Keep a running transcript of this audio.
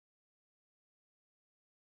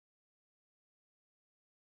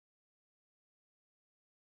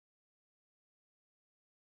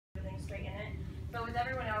but with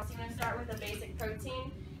everyone else, you want to start with a basic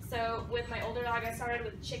protein. So with my older dog, I started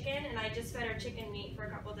with chicken, and I just fed her chicken meat for a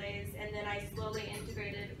couple days, and then I slowly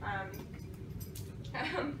integrated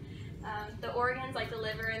the organs, like the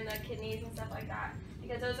liver and the kidneys and stuff like that,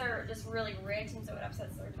 because those are just really rich, and so it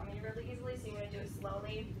upsets their tummy really easily, so you want to do it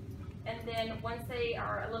slowly. And then once they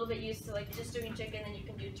are a little bit used to like just doing chicken, then you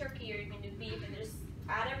can do turkey or you can do beef, and just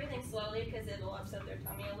add everything slowly because it'll upset their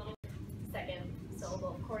tummy a little. Second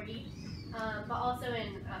syllable, Corgi. But also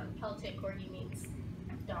in Celtic, Corgi means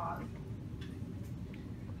dog.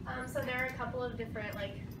 So there are a couple of different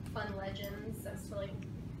like fun legends as to like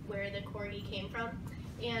where the Corgi came from,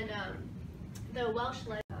 and the Welsh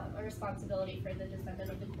legend a responsibility for the descendant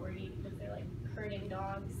of the Corgi because they're like herding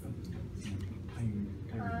dogs. And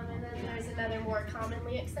then there's another more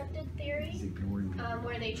commonly accepted theory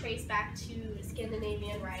where they trace back to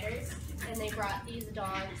Scandinavian riders, and they brought these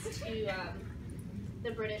dogs to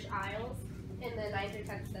the British Isles in the 9th or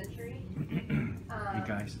 10th century. Hey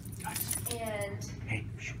guys. And Hey,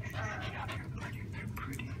 get out here. They're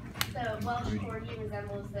pretty. the Welsh Corgi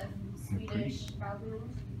resembles the Swedish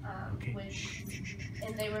baboon, which,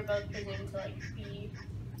 and they were both presumed to like be,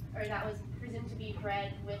 or that was presumed to be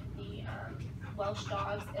bred with the Welsh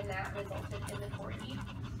dogs, and that resulted in the Corgi.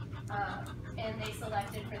 And they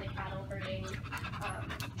selected for the cattle herding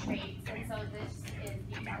traits, and so this is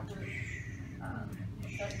the baboon.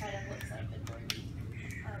 So it kind of looks like the Corgi,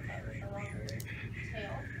 but with a longer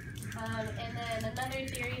tail. And then another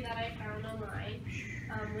theory that I found online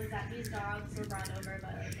was that these dogs were brought over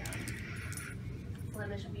by like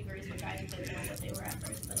Flemish weavers, which I didn't know what they were at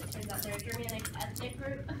first, but it turns out they're a Germanic ethnic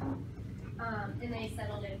group. And they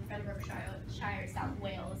settled in Pembrokeshire, South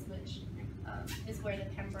Wales, which is where the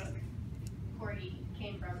Pembroke Corgi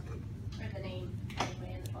came from, or the name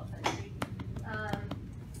anyway, in the 12th century.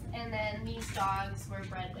 And then these dogs were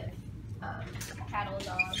bred with cattle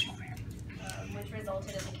dogs, which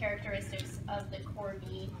resulted in the characteristics of the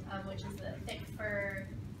Corgi, which is the thick fur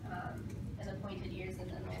and the pointed ears, and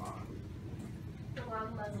then the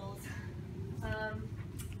long muzzles.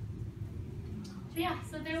 So yeah,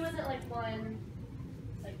 so there wasn't like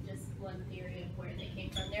just one theory of where they came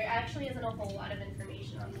from. There actually isn't a whole lot of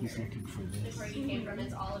information on where the Corgi came from.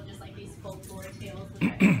 It's all of just like these folklore tales,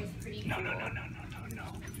 which I think was pretty cool. No.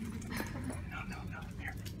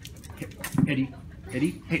 Here.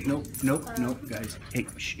 Eddie, hey, no, guys, hey,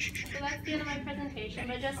 shh. So that's the end of my presentation,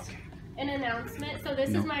 but just an announcement. So this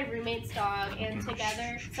is my roommate's dog, and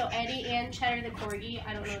together, so Eddie and Cheddar the Corgi,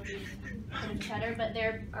 I don't know if you've heard of Cheddar, but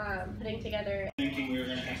they're putting together. Thinking we were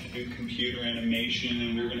going to have to do computer animation,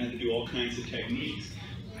 and we were going to have to do all kinds of techniques.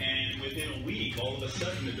 And within a week, all of a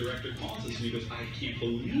sudden, the director calls us and he goes, I can't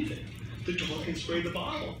believe it. The dog can spray the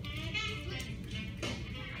bottle.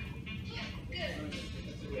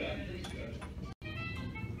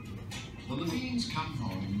 The Levines come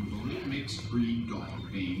home with a little mixed breed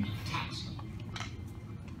dog named Taxi.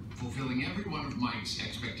 Fulfilling every one of Mike's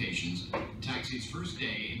expectations, Taxi's first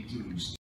day includes